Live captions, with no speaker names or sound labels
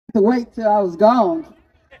to wait till I was gone.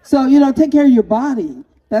 So, take care of your body.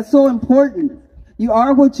 That's so important. You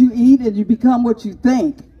are what you eat and you become what you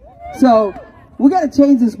think. So we got to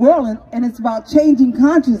change this world, and it's about changing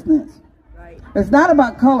consciousness. It's not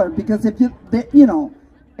about color, because if it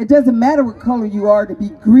doesn't matter what color you are to be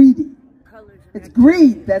greedy. It's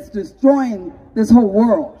greed that's destroying this whole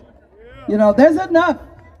world. There's enough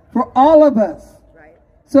for all of us.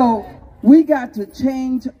 So we got to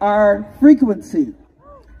change our frequency.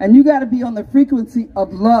 And you got to be on the frequency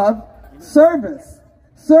of love, service.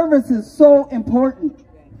 Service is so important.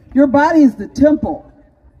 Your body is the temple.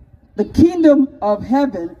 The kingdom of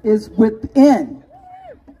heaven is within.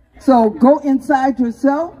 So go inside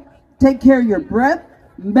yourself, take care of your breath,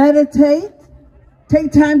 meditate,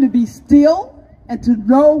 take time to be still and to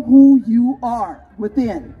know who you are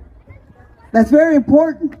within. That's very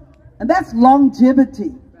important. And that's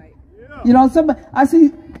longevity. They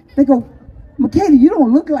go, Makeda, you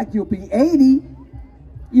don't look like you'll be 80,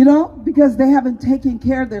 because they haven't taken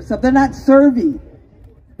care of themselves. They're not serving.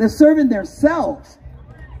 They're serving themselves.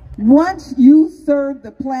 Once you serve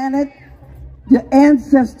the planet, your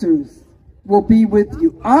ancestors will be with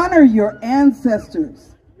you. Honor your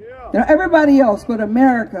ancestors. Everybody else but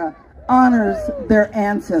America honors their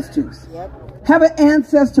ancestors. Have an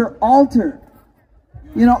ancestor altar.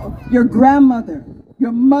 Your grandmother,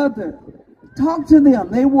 your mother. Talk to them.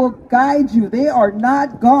 They will guide you. They are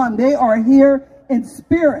not gone. They are here in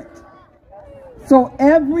spirit. So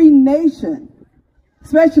every nation,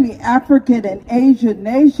 especially African and Asian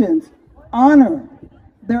nations, honor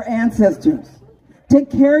their ancestors.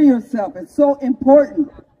 Take care of yourself. It's so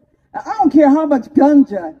important. I don't care how much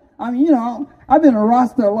ganja. I've been a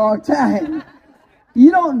Rasta a long time.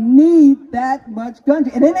 You don't need that much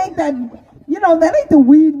ganja. And it ain't that, that ain't the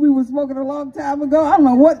weed we were smoking a long time ago. I don't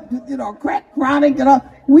know what, crack, chronic,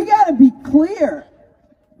 We got to be clear.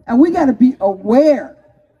 And we got to be aware.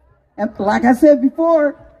 And like I said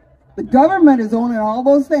before, the government is owning all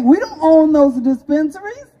those things. We don't own those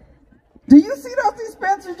dispensaries. Do you see those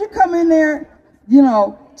dispensaries? You come in there,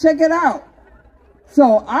 check it out.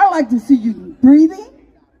 So I like to see you breathing,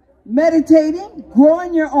 meditating,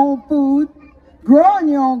 growing your own food, growing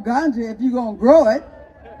your own ganja if you're going to grow it,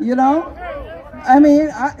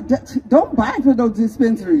 don't buy for those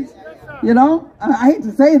dispensaries, I hate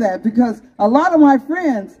to say that, because a lot of my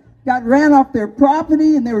friends got ran off their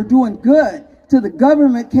property and they were doing good till the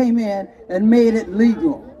government came in and made it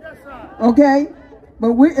legal. Okay?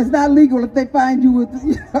 But it's not legal if they find you with...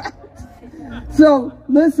 So,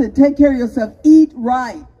 listen, take care of yourself. Eat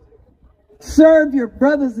right. Serve your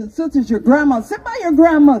brothers and sisters, your grandma. Sit by your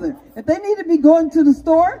grandmother. If they need to be going to the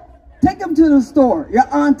store, take them to the store. Your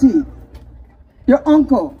auntie, your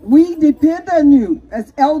uncle. We depend on you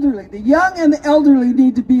as elderly. The young and the elderly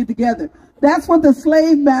need to be together. That's what the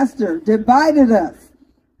slave master divided us.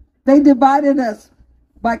 They divided us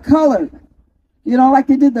by color. Like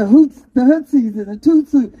they did the Hutsis and the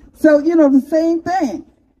Tutsis. So, the same thing.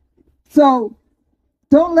 So,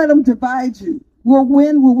 don't let them divide you. We'll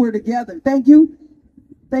win when we're together. Thank you.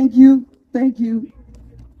 Thank you. Thank you.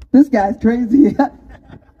 This guy's crazy.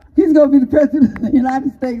 He's going to be the president of the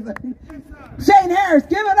United States. Shane Harris,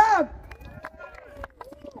 give it up.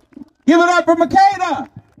 Give it up for Makeda.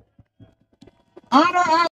 Honor our